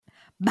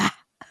Bah.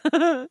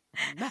 Bah.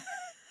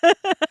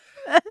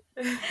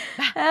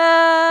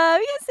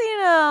 Have you seen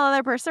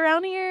another purse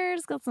around here?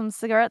 It's got some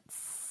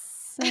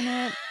cigarettes in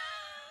it.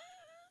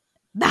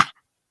 Bah.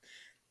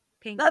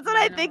 Pink That's what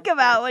I vinyl think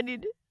about purse. when you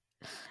do.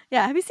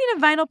 Yeah, have you seen a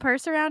vinyl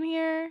purse around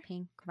here?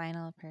 Pink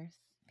vinyl purse.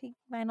 Pink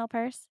vinyl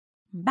purse.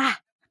 Bah.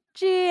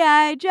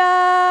 G.I.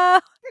 Joe.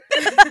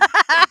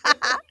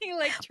 He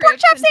like Pork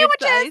trips chop and hits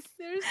the sandwiches. ice.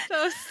 They're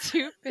so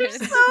stupid. They're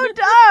so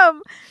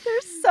dumb.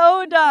 They're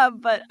so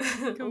dumb, but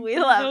we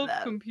love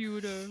them.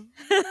 Computer.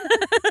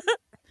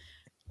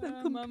 The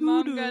My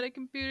mom computer. got a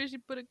computer. She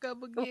put a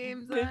couple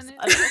games on Games it.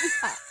 on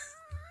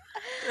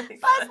it.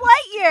 Buzz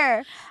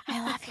Lightyear.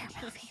 I love your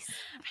movies.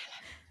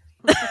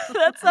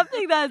 That's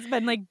something that's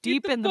been like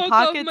deep in the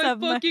pockets of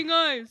my fucking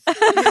eyes.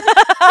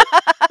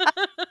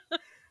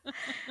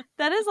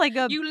 That is like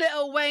a You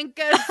little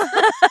wankers.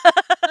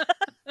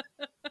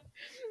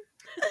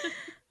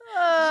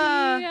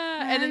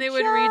 And then they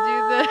would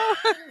redo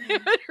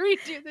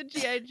the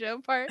G.I. Joe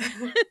part.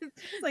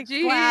 It's like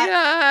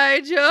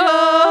G.I.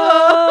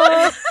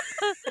 Joe.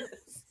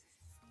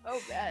 So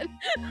bad.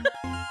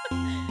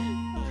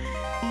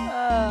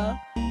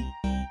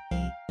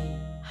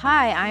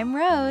 Hi, I'm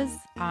Rose,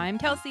 I'm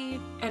Kelsey.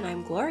 And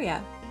I'm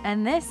Gloria.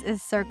 and this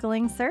is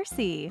Circling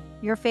Cersei,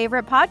 your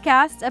favorite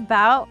podcast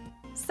about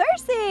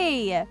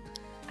Cersei.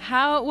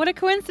 What a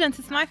coincidence.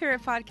 It's my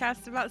favorite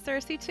podcast about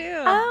Cersei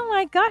too. Oh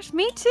my gosh,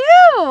 me too.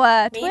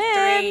 Me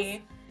Twins,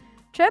 3.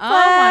 triplets. Oh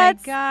my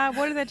god,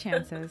 what are the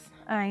chances?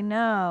 I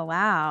know.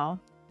 Wow.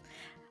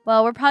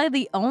 Well, we're probably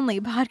the only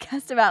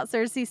podcast about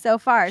Cersei so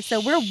far, so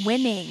we're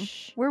winning.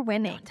 We're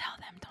winning. Don't tell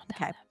them. Don't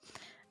tell Okay.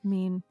 I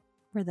mean,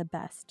 we're the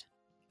best. them.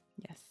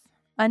 Yes.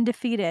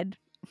 Undefeated.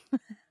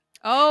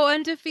 Oh,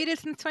 undefeated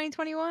since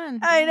 2021.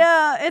 I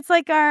know. It's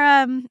like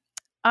our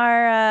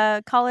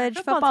college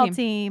Football football team.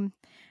 team.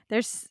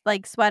 There's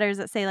like sweaters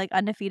that say like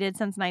undefeated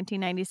since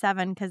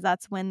 1997 because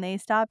that's when they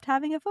stopped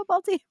having a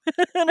football team in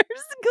our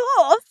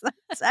school. So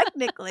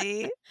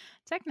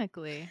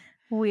technically,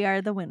 we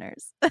are the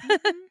winners.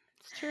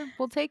 It's true.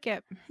 We'll take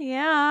it.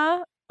 Yeah.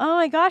 Oh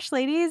my gosh,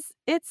 ladies.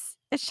 It's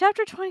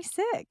chapter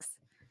 26.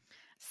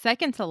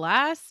 Second to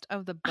last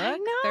of the I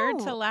book. Third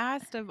to know.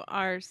 last of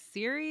our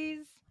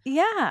series.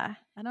 Yeah.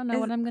 I don't know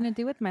what I'm going to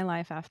do with my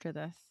life after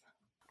this.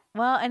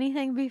 Well,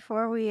 anything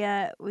before we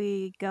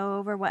go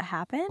over what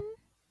happened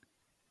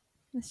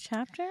this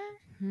chapter?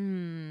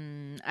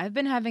 I've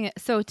been having it.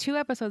 So 2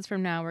 episodes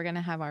from now, we're going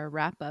to have our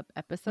wrap-up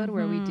episode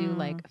where we do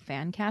like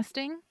fan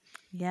casting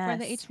Yes. for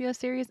the HBO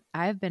series.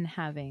 I've been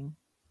having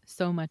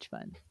so much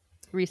fun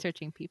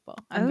researching people.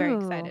 I'm very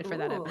excited for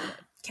that Ooh. episode.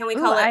 Can we Ooh,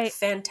 call it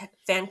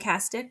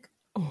Fancastic?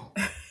 Oh,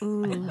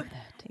 Ooh. love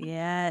that.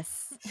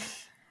 Yes.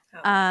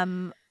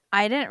 Oh.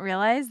 I didn't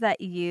realize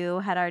that you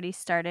had already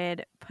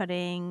started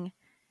putting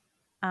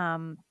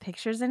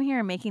pictures in here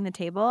and making the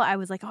table. I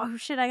was like, oh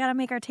shit, I gotta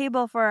make our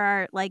table for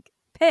our like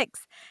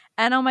picks.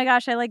 And oh my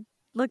gosh, I like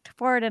looked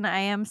forward and I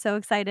am so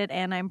excited,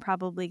 and I'm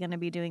probably gonna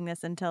be doing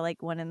this until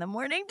like 1 a.m.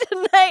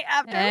 tonight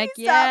after Heck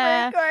we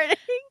yeah. stop recording.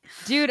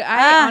 Dude,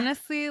 I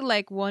honestly,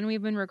 like, when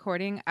we've been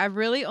recording, I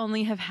really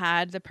only have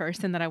had the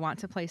person that I want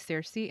to play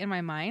Cersei in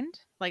my mind.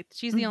 Like,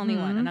 she's the only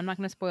one, and I'm not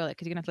going to spoil it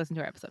because you're going to have to listen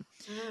to our episode.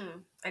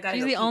 I gotta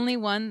She's go the peek. only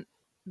one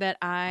that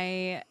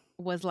I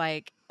was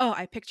like, oh,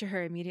 I picture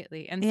her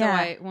immediately. And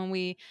Yeah. so when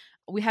we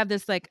have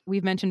this, like,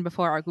 we've mentioned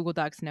before, our Google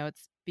Docs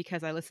notes,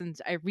 because I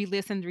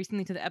re-listened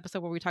recently to the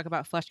episode where we talk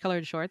about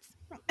flesh-colored shorts.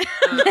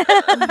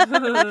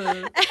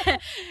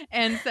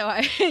 And so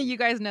you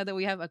guys know that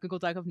we have a Google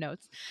Doc of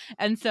notes.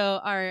 And so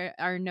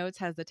our notes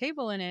has the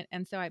table in it.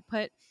 And so I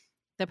put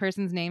the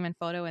person's name and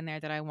photo in there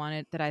that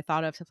I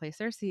thought of to play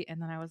Cersei.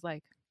 And then I was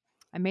like,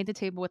 I made the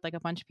table with like a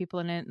bunch of people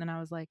in it. And then I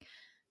was like,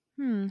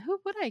 who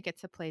would I get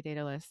to play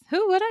Daedalus?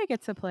 Who would I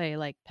get to play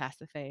like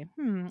Pasiphae?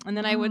 And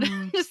then I would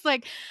just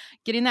like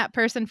getting that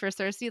person for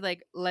Cersei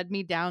like led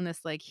me down this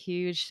like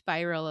huge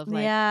spiral of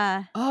like,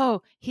 Yeah.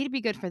 oh, he'd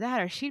be good for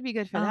that, or she'd be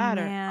good for Oh, that,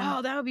 man. or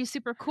oh, that would be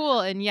super cool.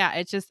 And yeah,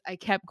 it's just I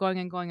kept going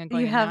and going and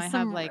going. You and have now I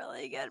some have like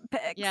really good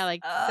picks. yeah,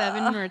 like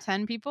 7 or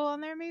 10 people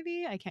on there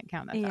maybe. I can't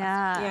count that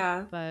fast.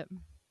 Yeah. But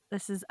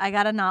I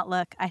gotta not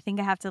look. I think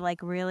I have to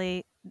like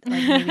really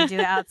like maybe do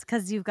it out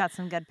because you've got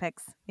some good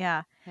picks.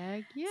 Yeah.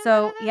 heck yeah.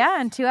 So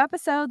yeah, in 2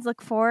 episodes,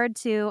 look forward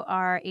to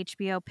our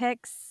HBO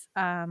picks.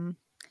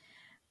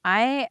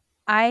 I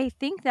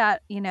think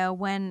that,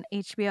 when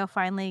HBO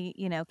finally,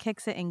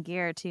 kicks it in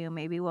gear too,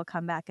 maybe we'll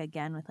come back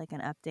again with like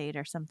an update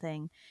or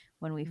something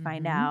when we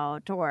find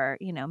out, or,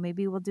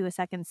 maybe we'll do a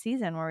second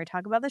season where we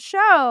talk about the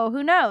show.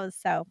 Who knows?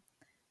 So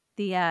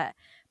the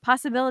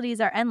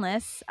possibilities are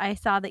endless. I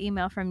saw the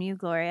email from you,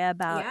 Gloria,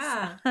 about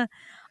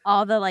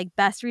all the like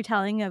best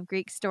retelling of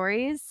Greek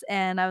stories,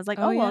 and I was like,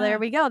 well, there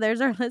we go.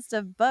 There's our list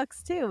of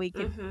books too we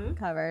could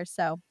cover.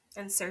 So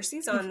and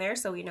Cersei's on there,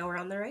 so we know we're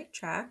on the right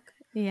track.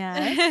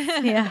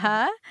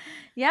 yeah.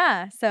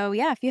 So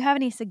yeah, if you have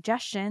any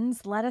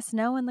suggestions, let us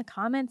know in the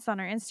comments on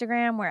our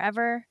Instagram,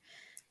 wherever.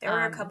 There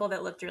were a couple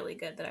that looked really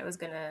good that I was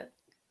gonna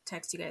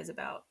text you guys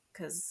about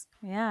because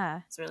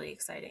it's really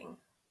exciting.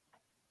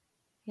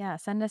 Yeah,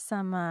 send us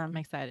some I'm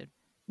excited.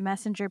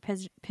 messenger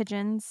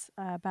pigeons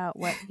about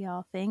what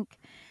y'all think,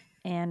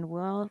 and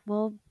we'll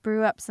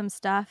brew up some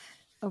stuff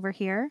over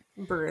here.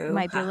 Brew. It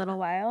might be a little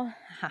while.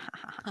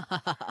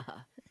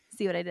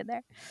 See what I did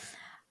there?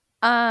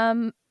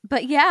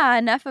 But yeah,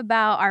 enough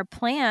about our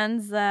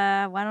plans.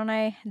 Why don't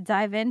I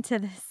dive into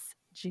this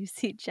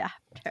juicy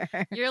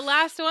chapter? Your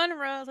last one,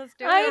 Rose. Let's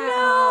do it. I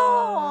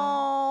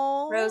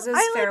know. Rose's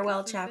I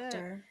farewell this is it.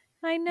 chapter.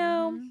 I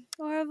know.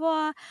 Au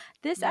revoir.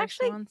 This Your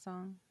actually, swan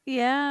song.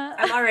 yeah.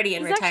 I'm already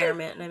in It's actually-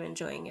 retirement and I'm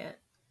enjoying it.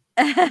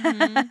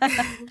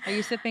 Are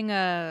you sipping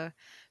a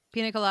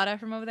pina colada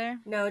from over there?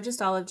 No,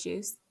 just olive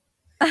juice.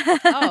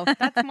 Oh,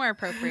 that's more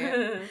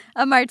appropriate.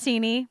 A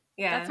martini,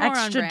 Yeah, That's more on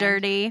extra brand.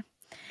 dirty.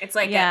 it's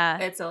like Yeah.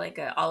 it's like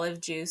a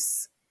olive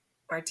juice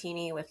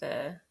martini with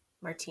a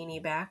martini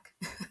back.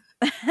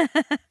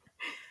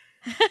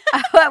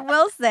 I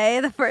will say,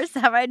 the first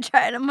time I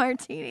tried a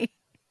martini,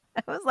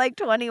 I was like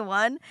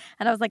 21,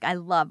 and I was like, I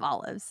love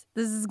olives.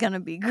 This is gonna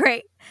be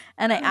great.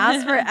 And I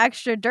asked for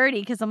extra dirty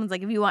because someone's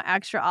like, if you want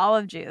extra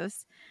olive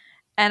juice.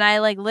 And I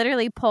like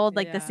literally pulled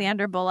like the Yeah.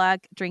 Sandra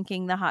Bullock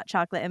drinking the hot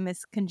chocolate and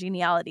Miss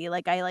Congeniality.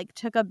 Like I like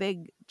took a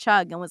big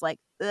chug and was like,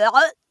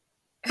 "Ugh,"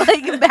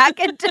 like back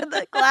into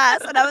the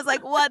glass, and I was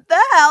like, what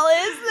the hell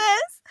is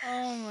this?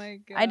 Oh my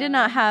god. I did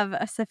not have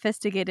a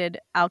sophisticated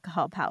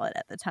alcohol palate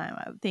at the time.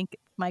 I would think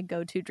my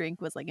go-to drink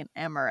was like an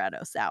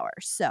amaretto sour.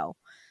 So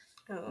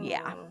Oh,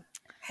 Yeah.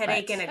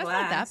 headache in a That's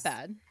glass. not that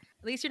bad.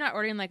 At least you're not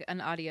ordering like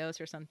an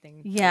Adios or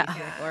something. Yeah.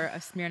 basic, or a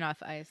Smirnoff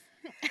Ice.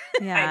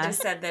 yeah, I just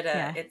said that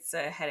Yeah. it's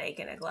a headache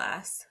in a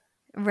glass.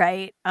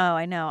 right. Oh,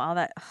 I know all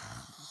that.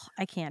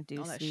 I can't do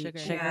All that sweet sugar.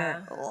 sugar.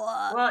 Yeah.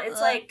 Ugh. Well, it's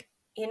like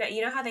you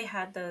know how they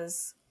had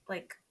those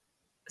like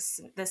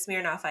the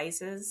Smirnoff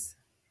ices.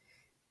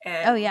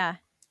 And Oh yeah.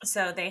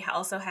 So they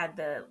also had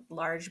the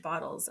large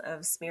bottles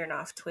of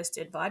Smirnoff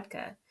twisted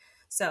vodka.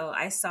 So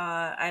I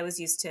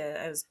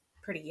was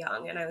pretty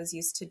young and I was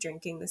used to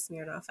drinking the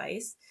Smirnoff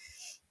Ice.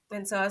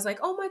 And so I was like,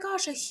 oh my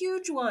gosh, a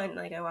huge one.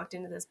 Like I walked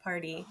into this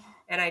party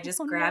and I just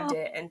Oh, grabbed no.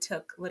 it and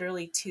took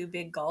literally 2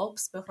 big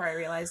gulps before I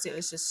realized it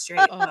was just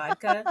straight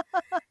vodka.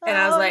 And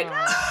I was Oh, like,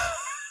 no.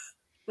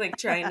 like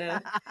trying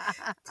to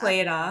play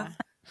it off.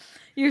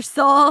 Your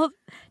soul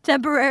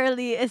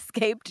temporarily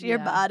escaped your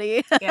Yeah.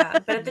 body. Yeah.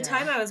 But at the Yeah.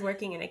 time I was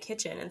working in a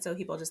kitchen. And so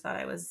people just thought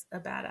I was a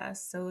badass.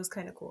 So it was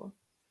kind of cool.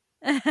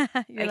 You're I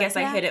like, guess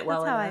I "Yeah, hit it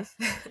well that's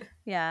how enough.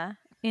 Yeah,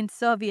 in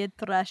Soviet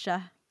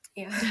Russia.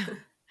 Yeah.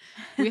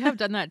 We have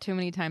done that too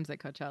many times at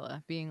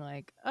Coachella, being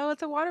like, "Oh,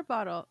 it's a water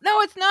bottle." No,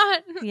 it's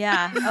not.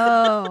 Yeah.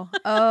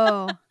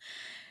 Oh.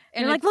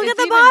 And You're like, it's- look at it's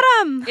the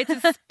even- bottom.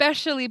 It's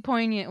especially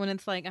poignant when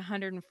it's like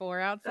 104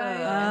 outside and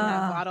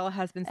that Oh. bottle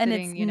has been And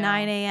sitting, it's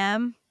 9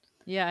 a.m.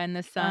 Yeah, in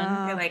the sun.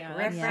 Oh. They're like Yeah,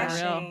 that's for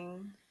real.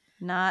 refreshing.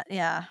 Not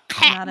yeah.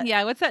 Not a,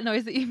 Yeah, what's that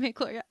noise that you make,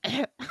 Gloria?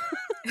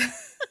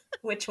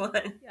 Which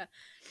one?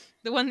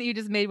 The one that you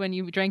just made when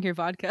you drank your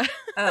vodka.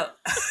 Oh.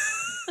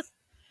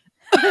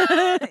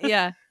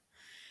 Yeah.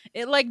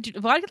 It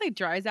vodka like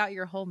dries out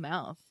your whole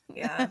mouth.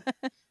 Yeah.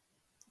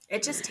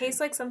 It just tastes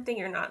like something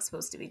you're not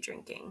supposed to be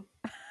drinking.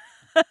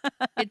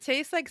 It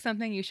tastes like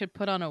something you should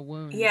put on a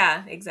wound.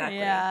 Yeah, exactly.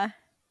 Yeah.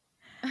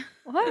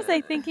 What was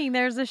I thinking?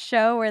 There's a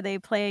show where they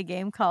play a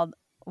game called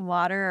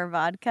Water or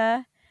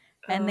Vodka,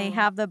 and they Oh.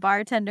 have the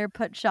bartender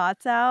put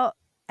shots out,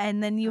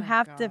 and then you Oh,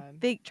 have to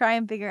God. try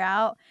and figure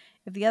out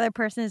if the other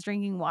person is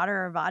drinking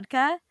water or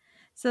vodka.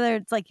 So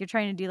it's like you're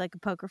trying to do like a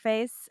poker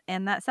face,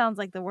 and that sounds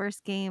like the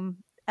worst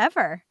game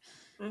ever.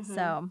 Mhm.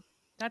 So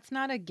That's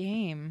not a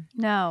game.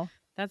 no,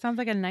 That sounds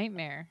like a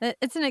nightmare.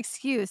 it's an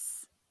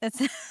excuse.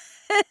 It's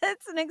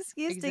it's an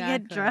excuse to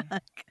get Exactly.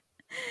 drunk.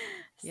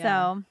 Yeah.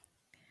 So,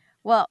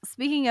 well,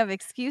 speaking of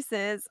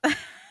excuses,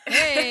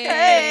 Hey,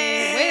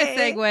 Hey. way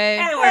to segue.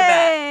 And we're back.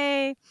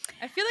 hey,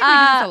 I feel like we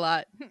do this a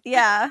lot.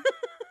 yeah,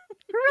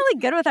 we're really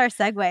good with our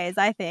segues.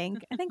 I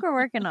think we're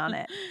working on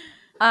it.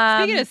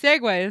 Speaking of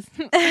segues,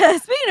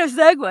 speaking of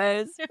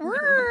segues,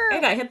 I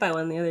got hit by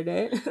one the other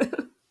day.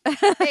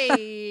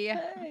 hey,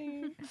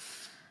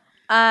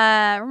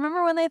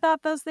 remember when they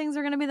thought those things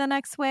were going to be the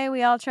next way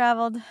we all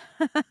traveled?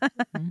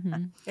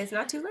 It's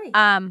not too late.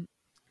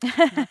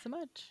 not so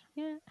much.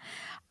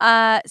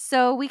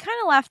 So we kind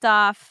of left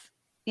off,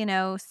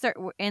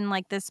 in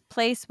like this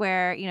place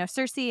where,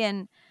 Cersei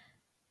and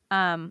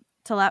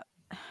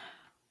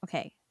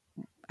okay,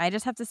 I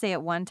just have to say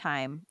it one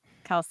time,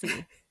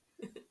 Kelsey.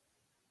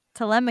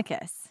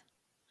 Telemachus.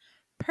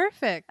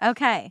 Perfect.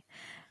 Okay.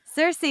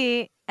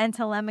 Cersei and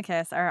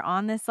Telemachus are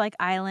on this like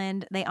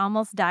island. They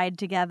almost died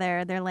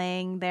together. They're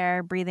laying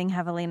there breathing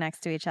heavily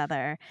next to each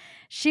other.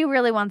 She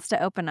really wants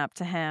to open up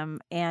to him.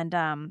 And,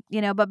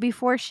 but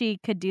before she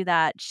could do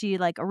that, she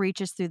like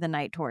reaches through the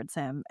night towards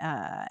him.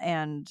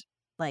 And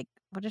like,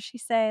 what does she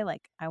say?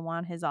 Like, I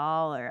want his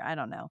all, or I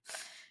don't know.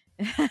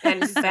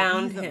 And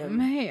found He's a him.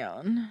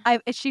 man.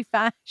 She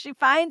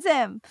finds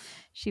him.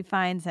 She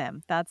finds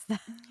him. That's the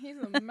He's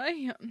a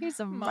man. He's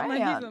a Mama,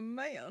 man. he's a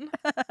man.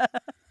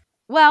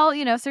 Well,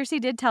 Cersei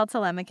did tell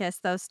Telemachus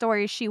those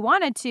stories she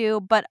wanted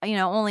to, but,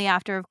 only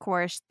after, of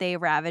course, they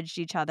ravaged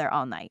each other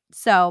all night.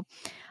 So,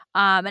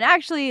 and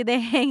actually they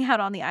hang out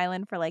on the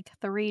island for like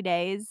 3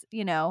 days,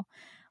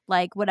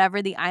 like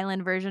whatever the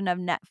island version of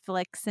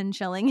Netflix and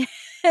chilling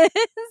is,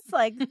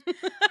 like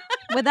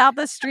without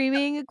the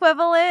streaming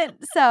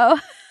equivalent. So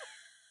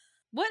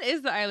What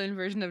is the island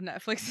version of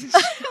Netflix? no,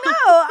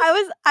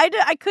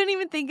 I couldn't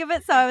even think of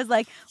it. So I was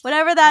like,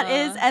 whatever that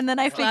is. And then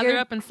I Slather figured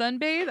up and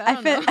sunbathe.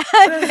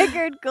 I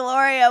figured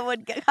Gloria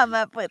would come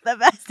up with the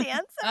best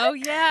answer. Oh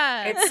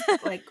yeah,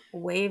 It's like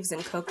waves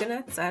and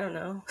coconuts. I don't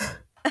know.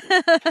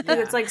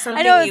 It's like something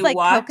I know it's you like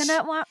watch.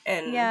 coconut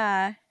And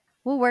yeah,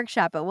 we'll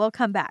workshop it. We'll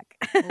come back.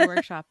 we'll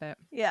workshop it.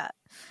 Yeah.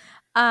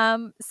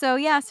 So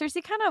yeah,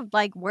 Cersei kind of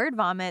like word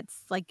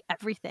vomits like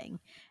everything.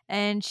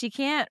 And she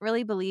can't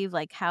really believe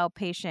like how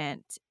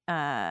patient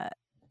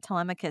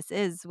Telemachus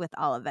is with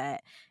all of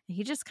it.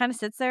 He just kind of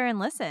sits there and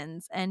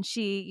listens. And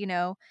she,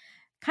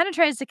 kind of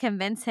tries to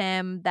convince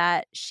him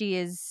that she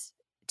is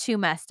too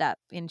messed up.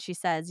 And she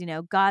says,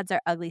 gods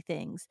are ugly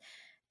things.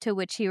 To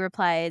which he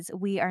replies,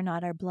 "We are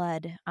not our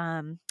blood."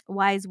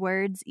 Wise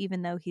words,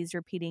 even though he's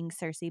repeating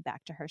Cersei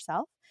back to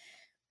herself.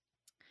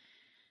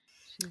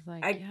 She's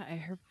like,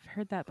 I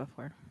heard that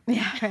before.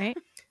 Yeah, right?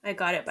 I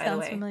got it, by the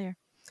way. Sounds familiar.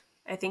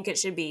 I think it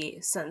should be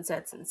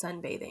sunsets and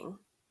sunbathing.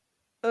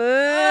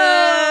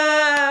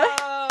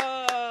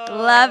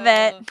 Love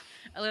it.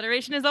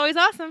 Alliteration is always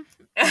awesome.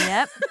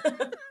 Yep.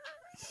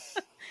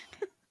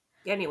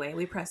 Anyway,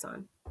 we press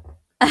on.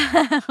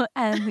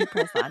 And we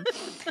press on.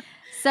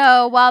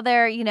 So while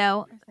they're,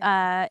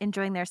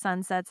 enjoying their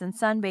sunsets and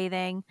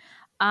sunbathing,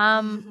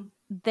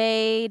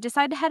 they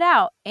decide to head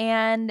out,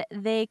 and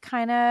they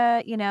kind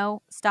of,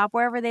 stop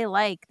wherever they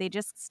like. They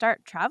just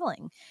start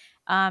traveling,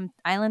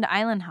 island to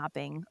island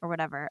hopping or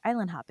whatever,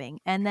 island hopping,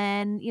 and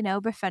then,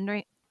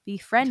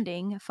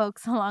 befriending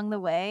folks along the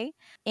way.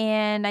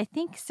 And I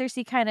think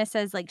Cersei kind of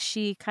says like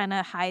she kind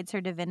of hides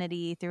her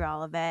divinity through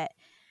all of it.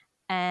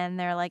 And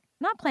they're like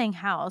not playing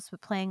house,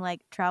 but playing like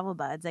travel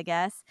buds, I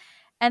guess.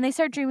 And they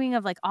start dreaming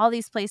of like all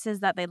these places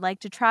that they'd like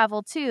to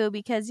travel to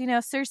because,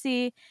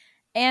 Cersei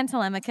and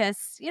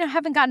Telemachus,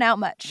 haven't gotten out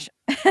much.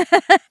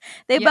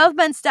 They've both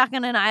been stuck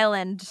on an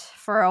island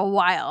for a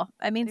while.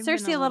 I mean, They've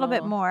Cersei been a little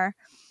bit more.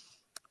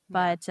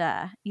 But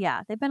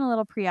they've been a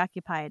little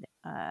preoccupied.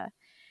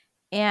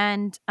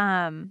 And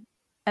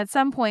at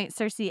some point,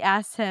 Cersei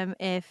asks him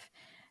if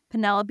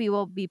Penelope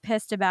will be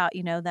pissed about,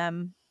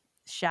 them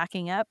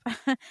shacking up.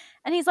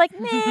 And he's like,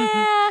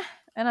 nah.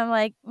 And I'm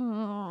like,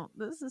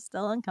 this is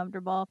still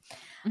uncomfortable.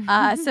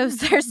 So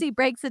Cersei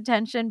breaks the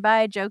tension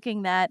by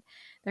joking that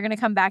they're going to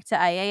come back to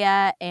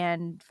Aiea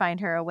and find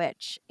her a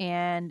witch.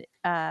 And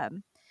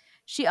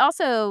she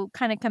also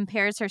kind of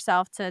compares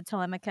herself to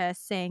Telemachus,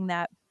 saying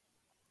that,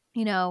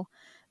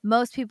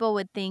 most people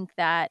would think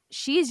that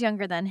she's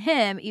younger than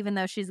him, even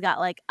though she's got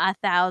like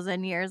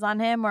 1,000 years on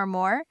him or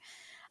more.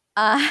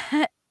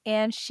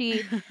 And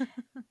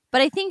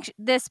but I think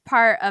this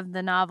part of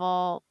the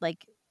novel,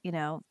 like,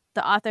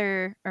 the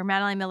author or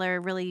Madeline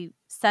Miller really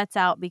sets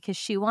out because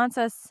she wants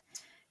us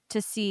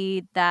to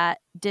see that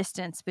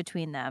distance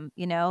between them,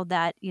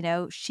 that,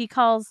 Cersei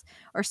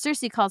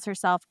calls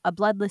herself a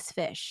bloodless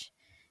fish,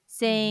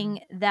 saying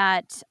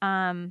that,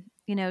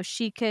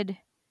 she could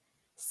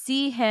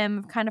see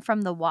him kind of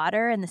from the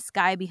water and the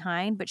sky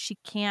behind, but she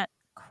can't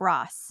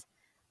cross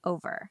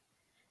over.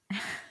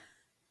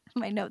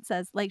 My note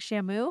says like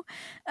Shamu.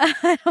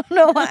 I don't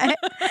know why.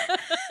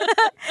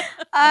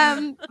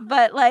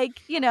 But like,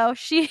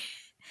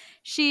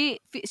 she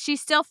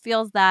still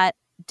feels that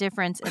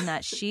difference in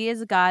that she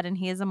is a god and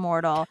he is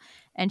immortal,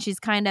 and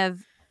she's kind of,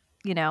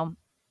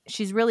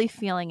 she's really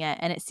feeling it.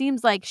 And it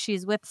seems like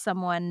she's with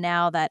someone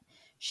now that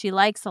she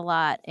likes a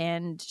lot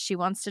and she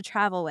wants to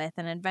travel with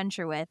and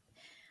adventure with.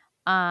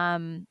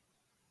 And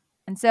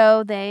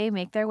so they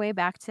make their way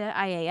back to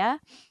Aiea.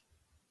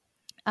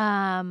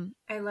 I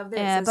love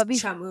that it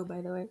says Chamu,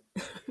 by the way.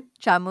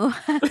 Chamu.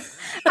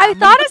 I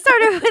thought it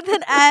started with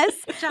an S,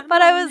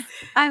 but I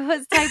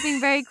was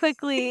typing very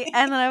quickly,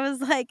 and then I was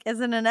like,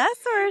 is it an S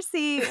or a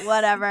C?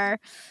 Whatever.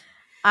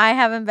 I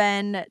haven't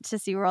been to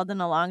SeaWorld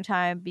in a long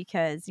time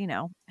because,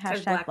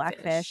 hashtag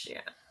Blackfish.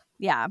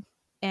 Yeah.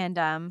 And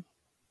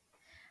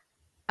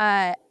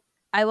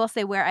I will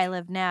say where I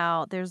live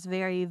now, there's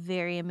very,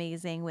 very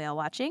amazing whale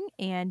watching,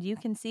 and you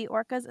can see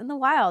orcas in the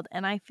wild.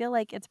 And I feel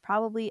like it's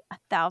probably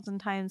 1,000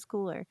 times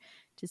cooler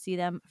to see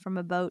them from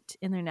a boat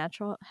in their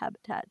natural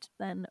habitat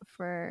than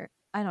for,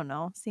 I don't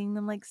know, seeing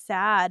them like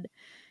sad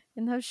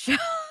in those shows.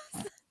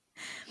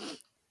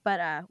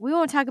 But we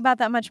won't talk about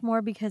that much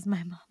more because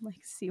my mom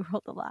likes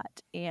SeaWorld a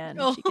lot, and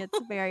she gets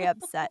very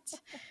upset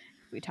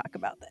if we talk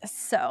about this.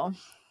 So,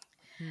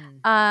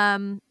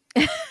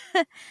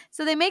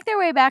 so they make their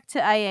way back to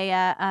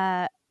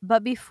Aiea,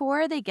 but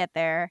before they get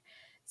there,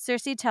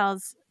 Cersei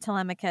tells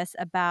Telemachus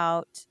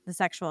about the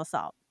sexual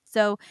assault.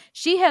 So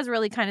she has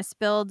really kind of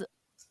spilled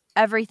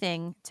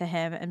everything to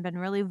him and been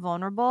really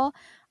vulnerable.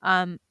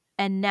 And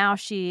now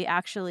she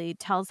actually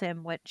tells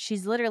him what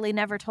she's literally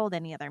never told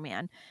any other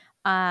man.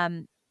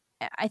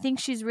 I think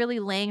she's really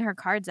laying her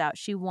cards out.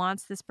 She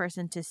wants this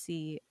person to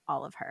see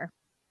all of her.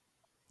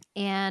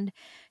 And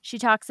she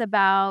talks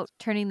about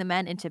turning the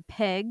men into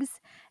pigs.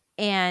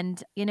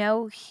 And,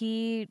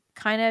 he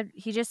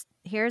just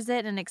hears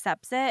it and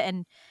accepts it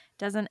and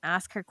doesn't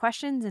ask her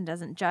questions and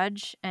doesn't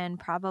judge, and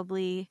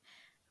probably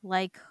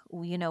like,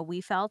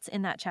 we felt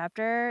in that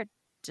chapter,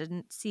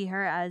 didn't see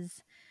her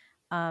as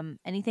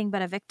anything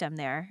but a victim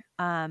there.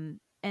 And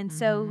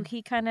so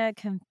he kind of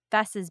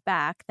confesses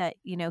back that,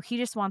 he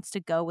just wants to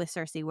go with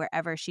Cersei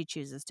wherever she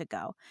chooses to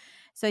go.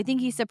 So I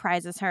think he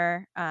surprises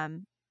her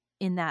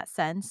in that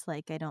sense.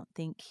 Like, I don't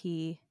think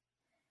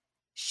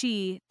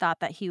she thought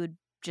that he would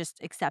just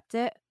accept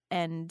it.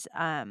 And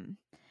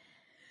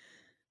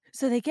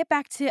so they get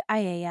back to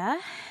Aiea,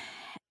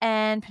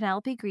 and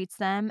Penelope greets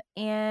them,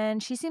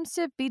 and she seems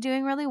to be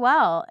doing really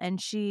well. And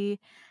she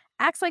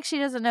acts like she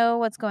doesn't know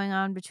what's going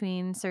on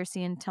between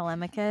Cersei and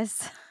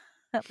Telemachus,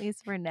 at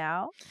least for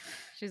now.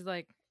 She's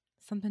like,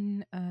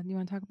 something you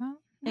want to talk about?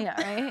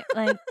 Yeah, right?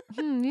 Like,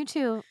 you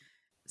two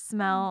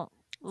smell...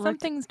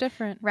 Something's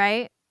different.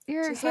 Right?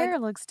 Your She's hair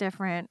like, looks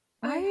different.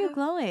 Why are you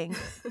glowing?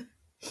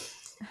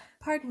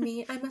 Pardon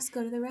me, I must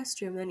go to the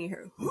restroom. Then you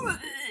hear...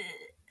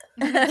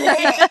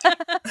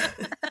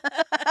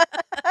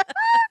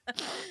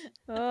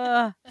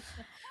 What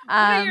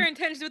are your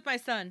intentions with my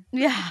son?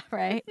 Yeah,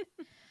 right.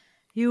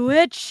 You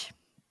witch.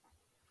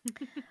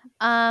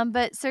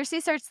 But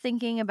Cersei starts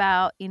thinking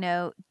about,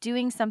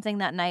 doing something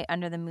that night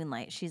under the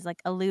moonlight. She's like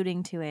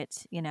alluding to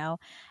it,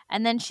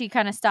 and then she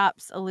kind of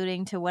stops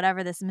alluding to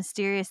whatever this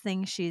mysterious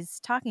thing she's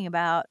talking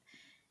about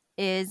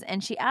is.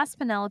 And she asks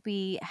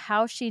Penelope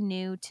how she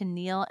knew to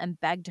kneel and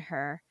beg to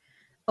her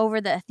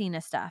over the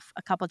Athena stuff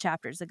a couple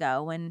chapters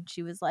ago, when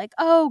she was like,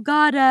 "Oh,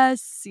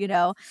 goddess,"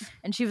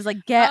 and she was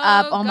like, "Get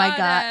up. Oh my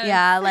God."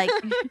 Yeah. Like,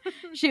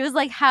 she was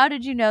like, "How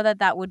did you know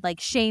that would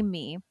like shame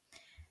me?"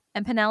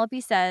 And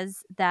Penelope says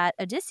that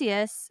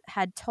Odysseus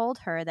had told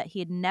her that he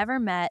had never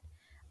met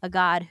a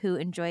god who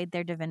enjoyed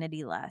their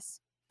divinity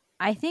less.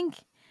 I think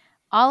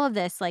all of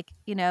this, like,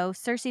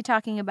 Cersei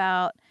talking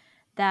about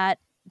that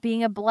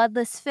being a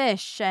bloodless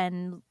fish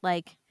and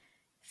like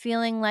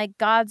feeling like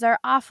gods are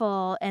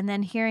awful, and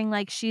then hearing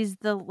like she's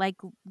the like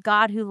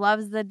god who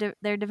loves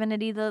their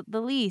divinity the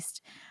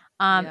least,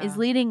 is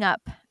leading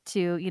up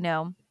to,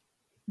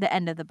 the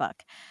end of the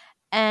book.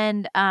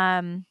 And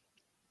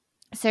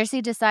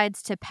Cersei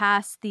decides to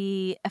pass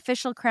the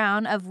official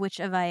crown of Witch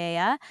of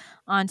Aiea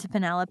on to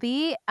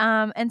Penelope.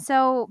 And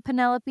so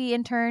Penelope,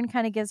 in turn,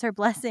 kind of gives her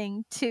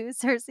blessing to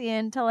Cersei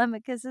and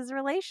Telemachus'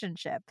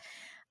 relationship.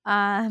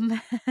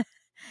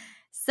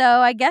 So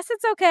I guess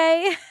it's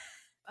okay.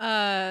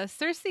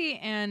 Cersei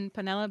and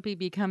Penelope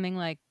becoming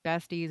like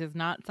besties is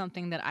not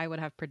something that I would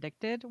have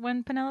predicted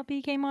when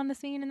Penelope came on the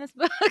scene in this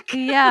book.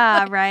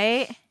 Yeah,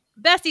 right?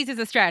 Besties is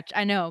a stretch,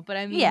 I know. But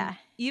I mean, yeah,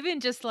 even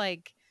just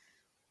like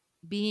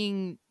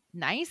being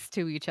nice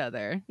to each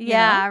other.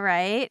 Yeah,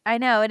 right. I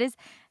know it is.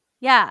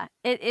 Yeah,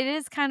 it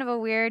is kind of a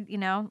weird,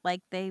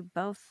 like they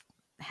both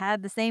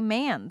had the same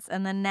mans,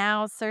 and then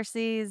now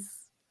Cersei's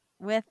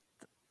with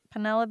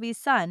Penelope's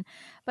son.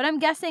 But I'm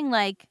guessing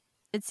like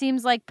it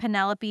seems like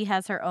Penelope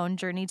has her own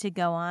journey to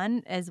go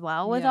on as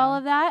well with all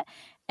of that.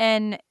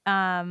 And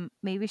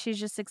maybe she's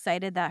just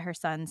excited that her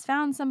son's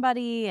found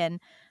somebody. And,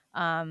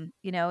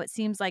 it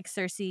seems like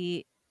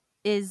Cersei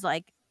is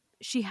like,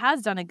 she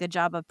has done a good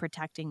job of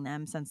protecting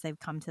them since they've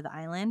come to the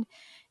island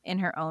in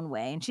her own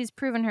way. And she's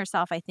proven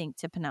herself, I think,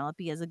 to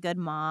Penelope as a good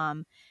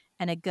mom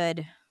and a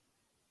good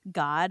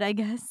god, I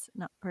guess.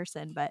 Not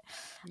person, but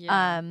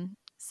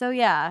so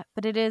yeah,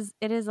 but it is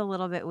a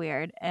little bit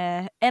weird.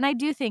 And I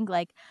do think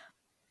like,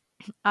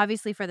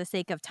 obviously for the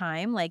sake of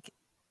time, like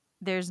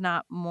there's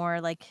not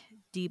more like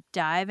deep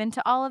dive into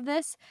all of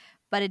this,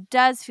 but it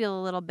does feel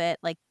a little bit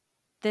like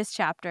this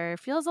chapter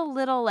feels a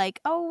little like,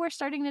 oh, we're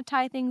starting to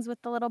tie things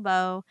with the little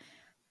bow.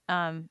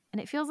 And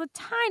it feels a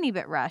tiny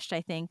bit rushed,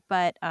 I think.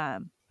 But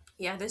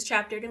yeah, this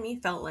chapter to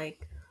me felt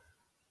like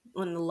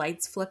when the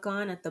lights flick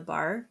on at the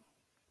bar.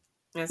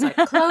 And it's like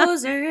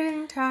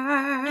closing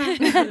time.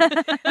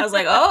 I was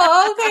like,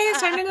 oh, okay,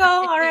 it's time to go.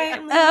 All right.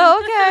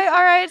 Oh, okay.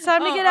 All right. It's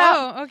time to get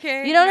out. Oh,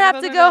 okay. You don't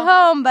have to go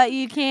home, but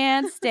you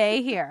can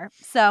stay here.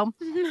 So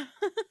oh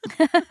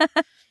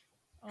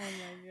my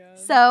God.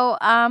 So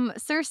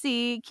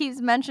Cersei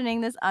keeps mentioning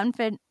this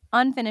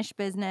unfinished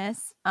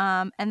business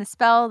and the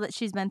spell that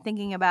she's been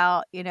thinking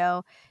about,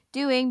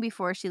 doing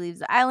before she leaves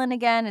the island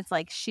again. It's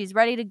like she's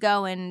ready to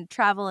go and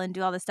travel and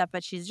do all this stuff,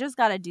 but she's just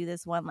got to do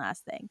this one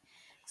last thing.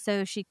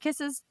 So she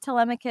kisses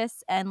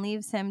Telemachus and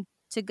leaves him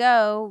to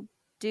go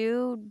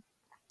do ...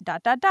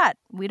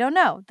 We don't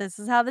know. This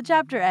is how the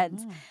chapter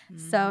ends.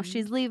 So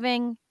she's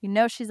leaving.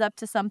 She's up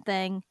to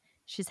something.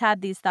 She's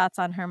had these thoughts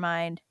on her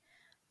mind.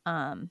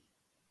 And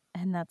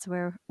that's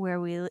where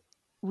we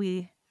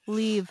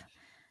leave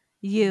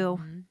you.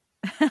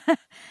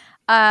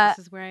 This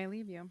is where I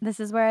leave you. This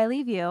is where I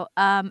leave you.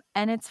 And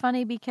it's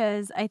funny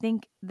because I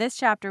think this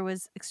chapter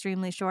was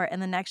extremely short,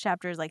 and the next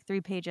chapter is like 3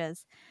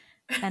 pages.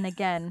 And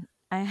again,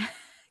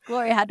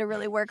 Gloria had to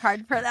really work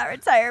hard for that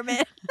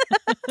retirement.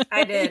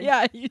 I did.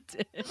 Yeah, you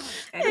did.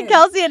 And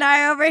Kelsey and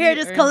I are over here You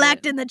just earned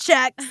collecting the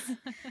checks.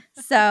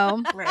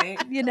 So, Right.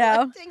 you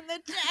know. Collecting the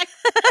check.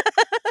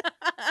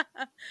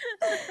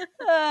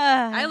 Uh,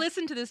 I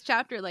listened to this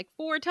chapter like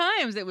 4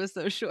 times. It was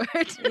so short.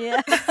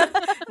 yeah.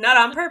 Not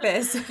on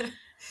purpose.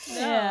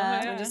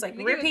 Yeah. I'm just like, I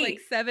think it was like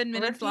repeat, 7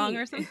 minutes long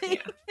or repeat. something.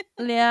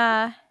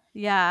 Yeah.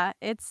 Yeah.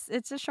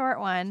 It's a short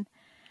one.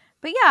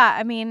 But yeah,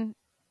 I mean,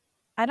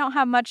 I don't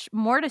have much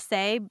more to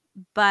say,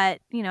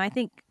 but, you know, I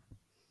think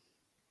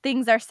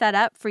things are set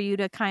up for you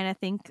to kind of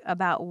think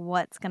about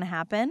what's going to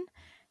happen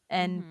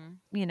and,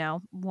 you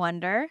know,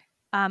 wonder.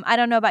 I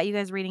don't know about you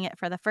guys reading it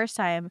for the first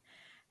time,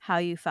 how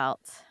you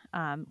felt.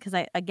 Because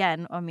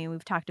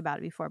we've talked about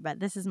it before, but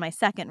this is my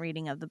second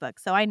reading of the book.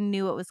 So I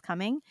knew it was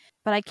coming,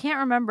 but I can't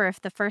remember if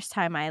the first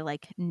time I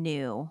like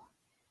knew,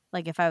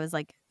 like if I was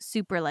like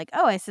super like,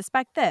 oh, I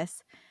suspect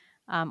this.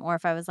 Or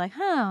if I was like,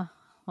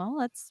 well,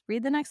 let's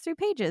read the next 3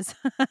 pages.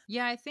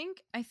 Yeah, I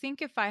think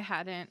if I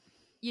hadn't,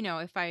 you know,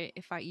 if I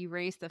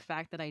erase the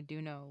fact that I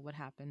do know what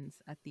happens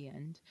at the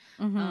end,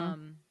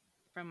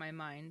 from my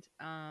mind,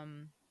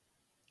 I'm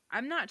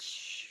not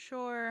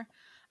sure.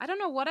 I don't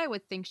know what I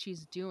would think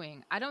she's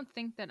doing. I don't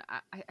think that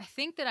I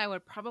think that I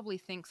would probably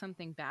think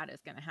something bad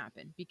is going to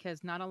happen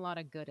because not a lot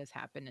of good has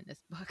happened in this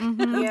book.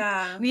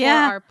 Yeah.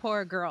 For our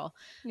poor girl.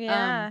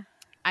 Yeah.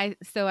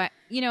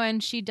 You know,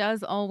 and she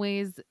does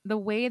always, the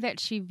way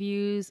that she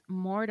views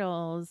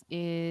mortals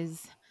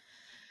is,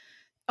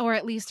 or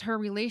at least her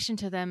relation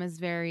to them is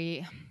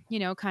very, you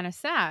know, kind of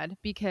sad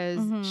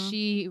because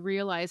she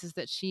realizes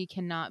that she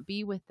cannot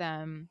be with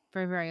them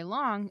for very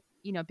long,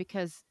 you know,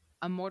 because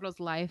a mortal's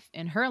life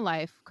in her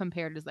life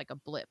compared is like a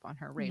blip on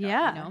her radar,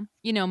 Yeah.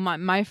 you know,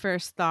 my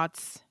first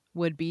thoughts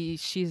would be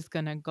she's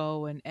gonna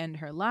go and end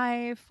her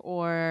life,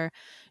 or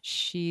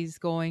she's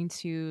going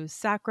to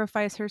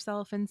sacrifice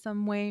herself in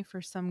some way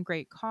for some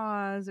great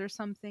cause or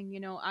something,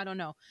 you know, I don't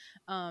know.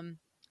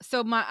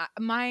 So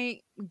my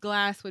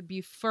glass would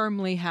be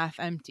firmly half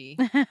empty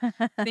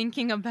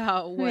thinking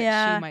about what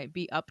she might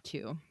be up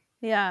to.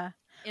 Yeah.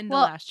 In the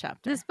last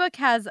chapter. This book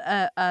has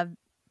a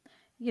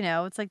you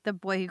know, it's like The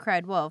Boy Who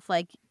Cried Wolf,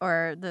 like,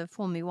 or The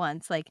Fool Me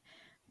Once. Like,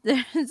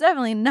 there's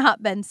definitely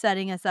not been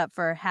setting us up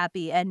for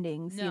happy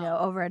endings, you know,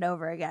 over and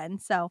over again.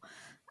 So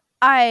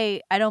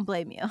I don't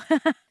blame you.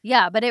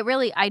 Yeah, but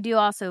I do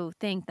also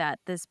think that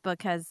this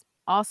book has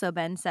also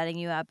been setting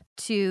you up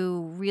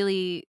to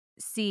really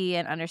see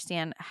and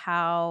understand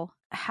how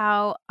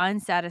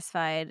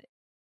unsatisfied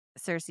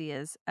Cersei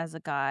is as a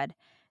god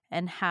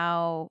and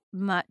how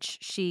much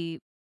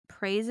she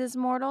praises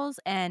mortals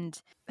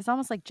and is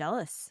almost like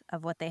jealous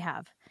of what they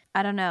have.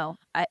 I don't know.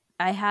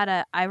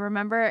 I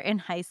remember in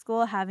high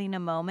school having a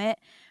moment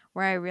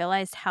where I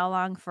realized how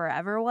long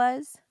forever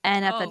was.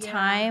 And at the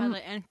time,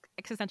 an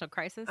existential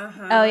crisis.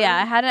 Oh yeah,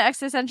 I had an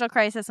existential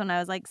crisis when I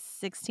was like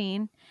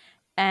 16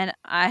 and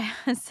I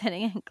was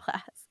sitting in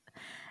class.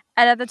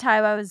 And at the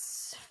time I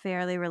was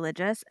fairly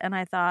religious and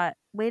I thought,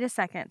 wait a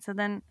second. So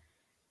then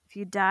if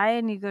you die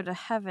and you go to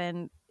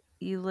heaven,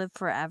 you live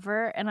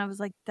forever. And I was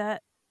like,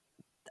 that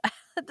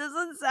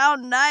doesn't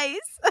sound nice.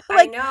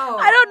 Like, I know.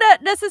 I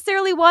don't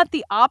necessarily want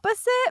the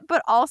opposite,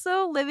 but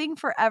also living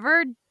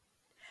forever.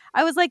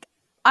 I was like,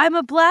 I'm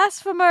a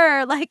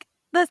blasphemer. Like,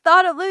 the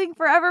thought of living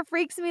forever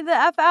freaks me the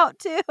F out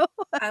too.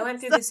 I went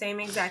through the same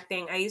exact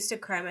thing. I used to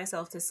cry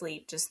myself to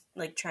sleep just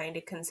like trying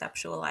to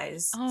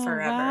conceptualize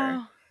forever.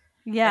 Wow.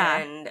 Yeah.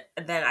 And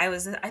then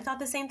I thought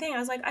the same thing. I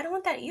was like, I don't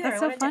want that either.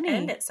 That's I want so it to funny.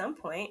 end at some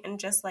point and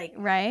just like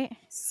Right.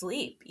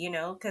 sleep, you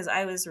know, because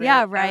I was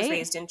Yeah, I was right.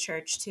 raised in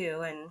church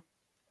too, and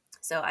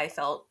so I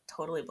felt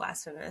totally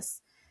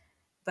blasphemous.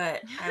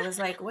 But I was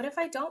like, what if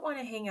I don't want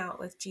to hang out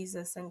with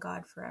Jesus and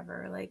God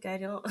forever? Like, I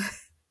don't.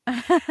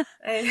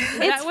 Is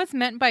that what's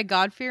meant by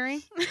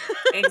God-fearing?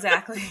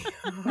 Exactly.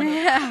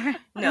 Yeah.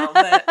 No,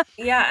 but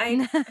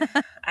yeah,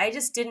 I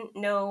just didn't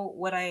know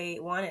what I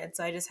wanted,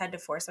 so I just had to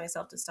force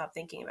myself to stop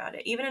thinking about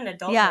it. Even in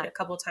adulthood, a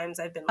couple times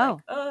I've been like,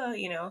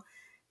 you know,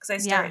 because I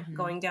started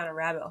going down a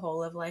rabbit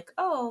hole of like,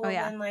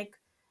 then like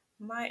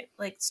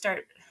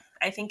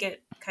I think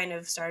it kind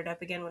of started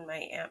up again when my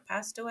aunt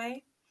passed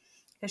away,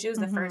 because she was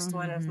the first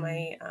one of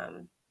my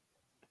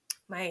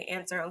my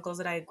aunts or uncles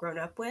that I had grown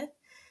up with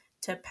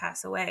to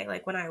pass away,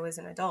 like when I was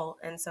an adult.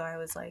 And so I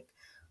was like,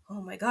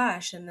 oh my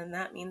gosh, and then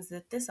that means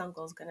that this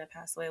uncle's gonna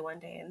pass away one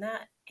day and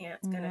that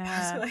aunt's gonna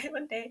pass away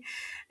one day,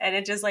 and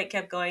it just like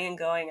kept going and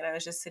going, and I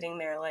was just sitting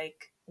there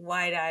like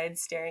wide-eyed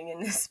staring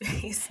into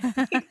space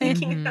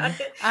thinking about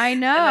it. I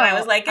know. And then I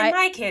was like, and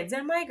my kids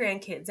and my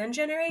grandkids and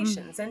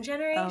generations and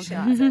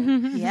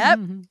generations. Yep.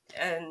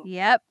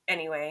 And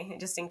anyway,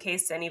 just in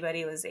case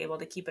anybody was able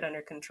to keep it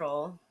under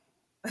control,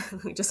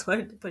 we just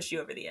wanted to push you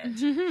over the edge.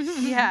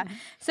 Yeah.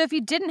 So if you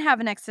didn't have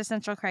an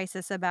existential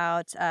crisis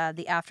about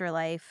the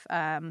afterlife,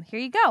 here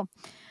you go.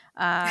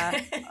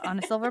 On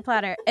a silver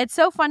platter. It's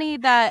so funny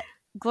that,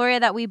 Gloria,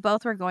 that we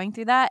both were going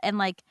through that, and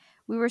like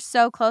we were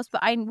so close,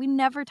 but we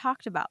never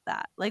talked about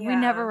that. Like we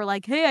never were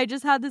like, hey, I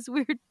just had this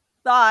weird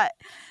thought.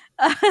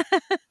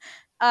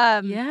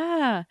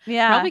 Yeah.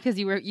 Yeah. Probably because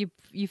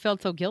you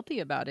felt so guilty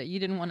about it. You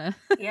didn't want to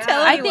Yeah.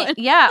 tell I anyone. think,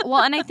 yeah.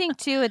 Well, and I think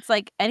too, it's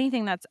like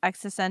anything that's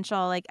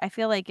existential. Like I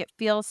feel like it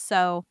feels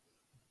so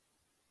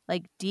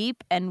like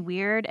deep and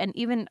weird. And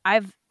even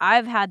I've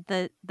had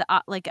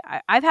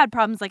I've had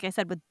problems, like I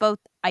said, with both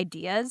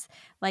ideas.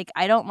 Like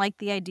I don't like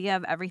the idea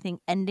of everything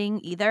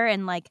ending either,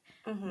 and like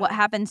what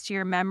happens to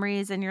your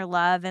memories and your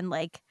love, and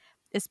like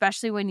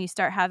especially when you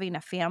start having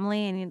a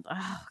family and you,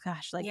 oh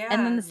gosh, like,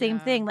 and then the same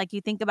Yeah. thing, like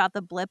you think about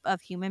the blip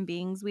of human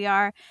beings we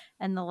are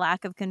and the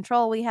lack of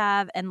control we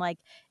have, and like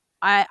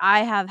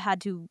I have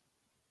had to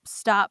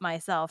stop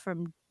myself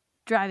from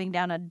driving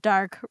down a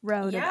dark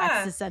road of Yeah.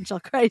 existential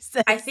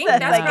crisis. I think as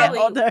that's I get probably-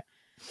 older.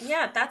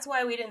 Yeah, that's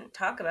why we didn't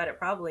talk about it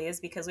probably,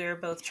 is because we were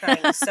both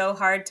trying so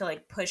hard to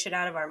like push it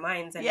out of our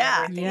minds and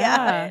Yeah, never think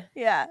about it.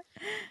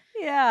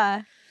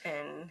 Yeah.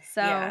 And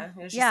So, yeah, it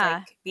was just yeah.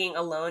 like being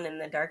alone in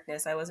the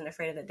darkness. I wasn't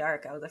afraid of the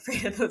dark. I was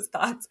afraid of those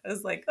thoughts. I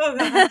was like, oh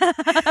god.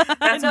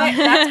 That's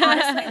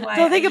honestly why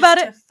Don't think I about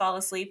used it. to fall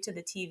asleep to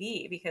the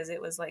TV, because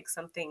it was like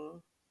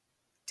something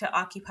to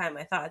occupy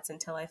my thoughts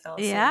until I fell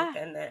asleep, Yeah.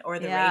 and or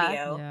the Yeah.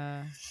 radio.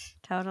 Yeah.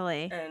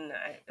 Totally. And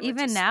it was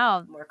Even just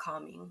now, more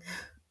calming.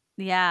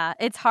 yeah,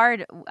 it's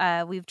hard.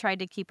 We've tried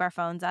to keep our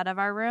phones out of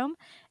our room,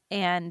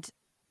 and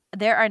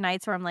there are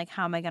nights where I'm like,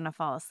 how am I going to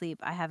fall asleep?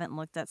 I haven't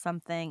looked at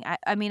something.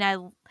 I mean, I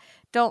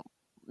don't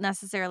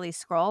necessarily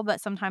scroll, but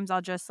sometimes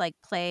I'll just like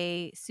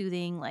play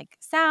soothing like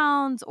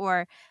sounds,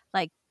 or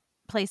like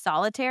play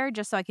solitaire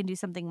just so I can do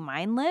something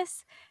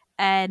mindless.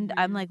 And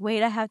I'm Mhm. like,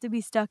 wait, I have to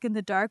be stuck in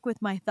the dark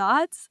with my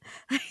thoughts?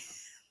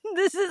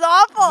 This is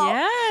awful.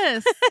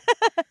 Yes.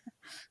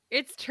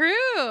 It's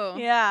true.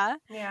 Yeah.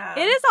 Yeah.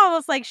 It is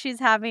almost like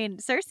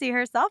Cersei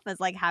herself is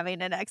like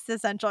having an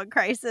existential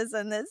crisis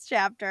in this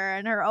chapter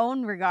in her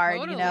own regard,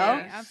 Totally. you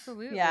know?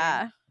 Absolutely.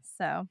 Yeah.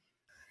 So.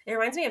 It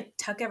reminds me of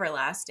Tuck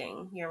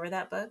Everlasting. You remember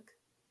that book?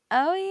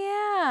 Oh,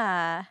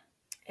 yeah.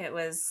 It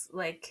was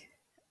like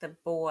the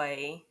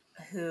boy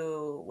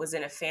who was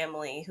in a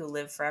family who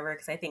lived forever,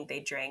 because I think they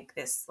drank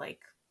this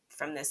like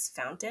from this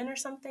fountain or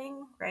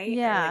something, right?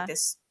 Yeah. Or like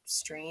this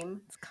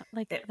stream It's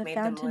like that the made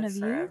them fountain live of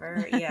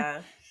forever. youth.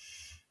 Yeah.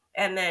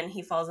 And then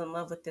he falls in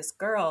love with this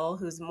girl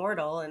who's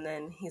mortal, and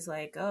then he's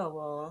like, oh,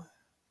 well,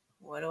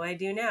 what do I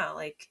do now?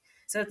 Like,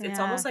 so it's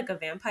Yeah. almost like a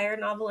vampire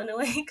novel in a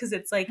way, because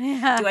it's like,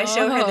 Yeah. do I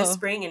show her the Oh.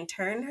 spring and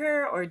turn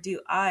her, or do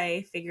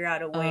I figure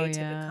out a way to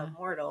yeah. become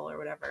mortal or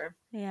whatever?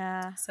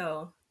 Yeah.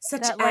 So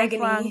such That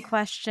agony. lifelong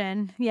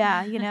question.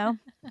 Yeah, you know?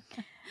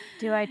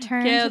 Do I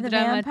turn Quelle to the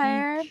dramatique.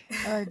 vampire?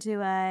 Or do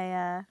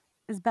I,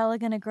 is Bella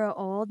going to grow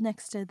old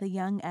next to the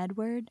young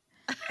Edward?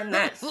 And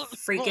that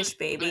freakish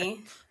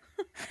baby.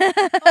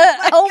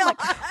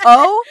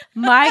 Oh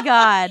my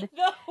God.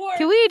 The worst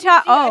Can we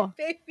talk? Oh,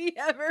 baby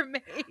ever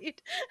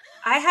made.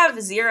 I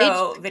have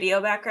zero video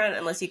background,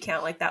 unless you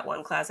count like that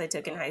one class I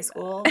took in high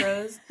school,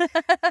 Rose.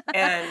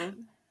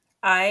 And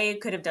I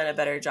could have done a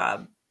better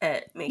job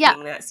at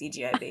making that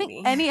CGI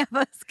baby. any of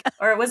us.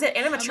 Or was it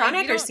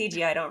animatronic you or don't-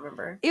 CGI? I don't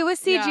remember. It was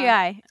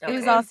CGI. Yeah. It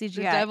was Okay. all The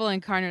CGI. devil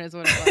incarnate is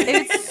what it was.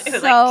 It's It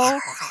was so.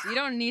 You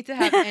don't need to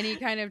have any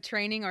kind of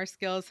training or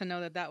skills to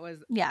know that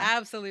was Yeah.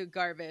 absolute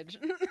garbage.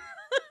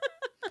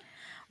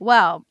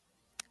 Well,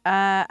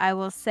 I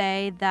will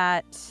say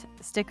that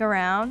stick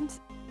around.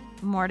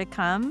 More to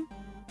come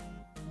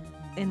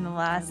in the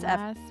last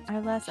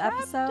our last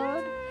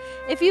episode.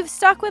 If you've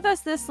stuck with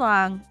us this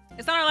long,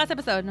 It's not our last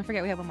episode. Don't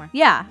forget we have one more.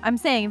 yeah, I'm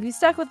saying if you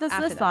stuck with us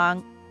After this that.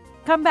 long,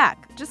 come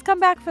back. Just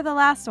come back for the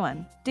last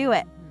one. Do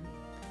it.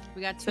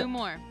 We got So- 2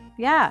 more.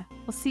 Yeah,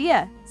 we'll see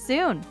you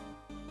soon.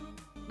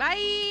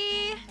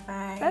 Bye.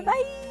 Bye. Bye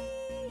bye.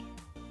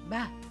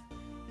 Bye.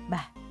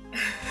 Bye.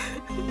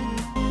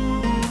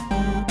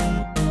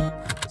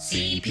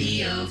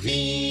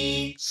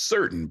 CPOV.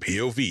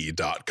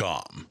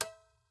 CertainPOV.com.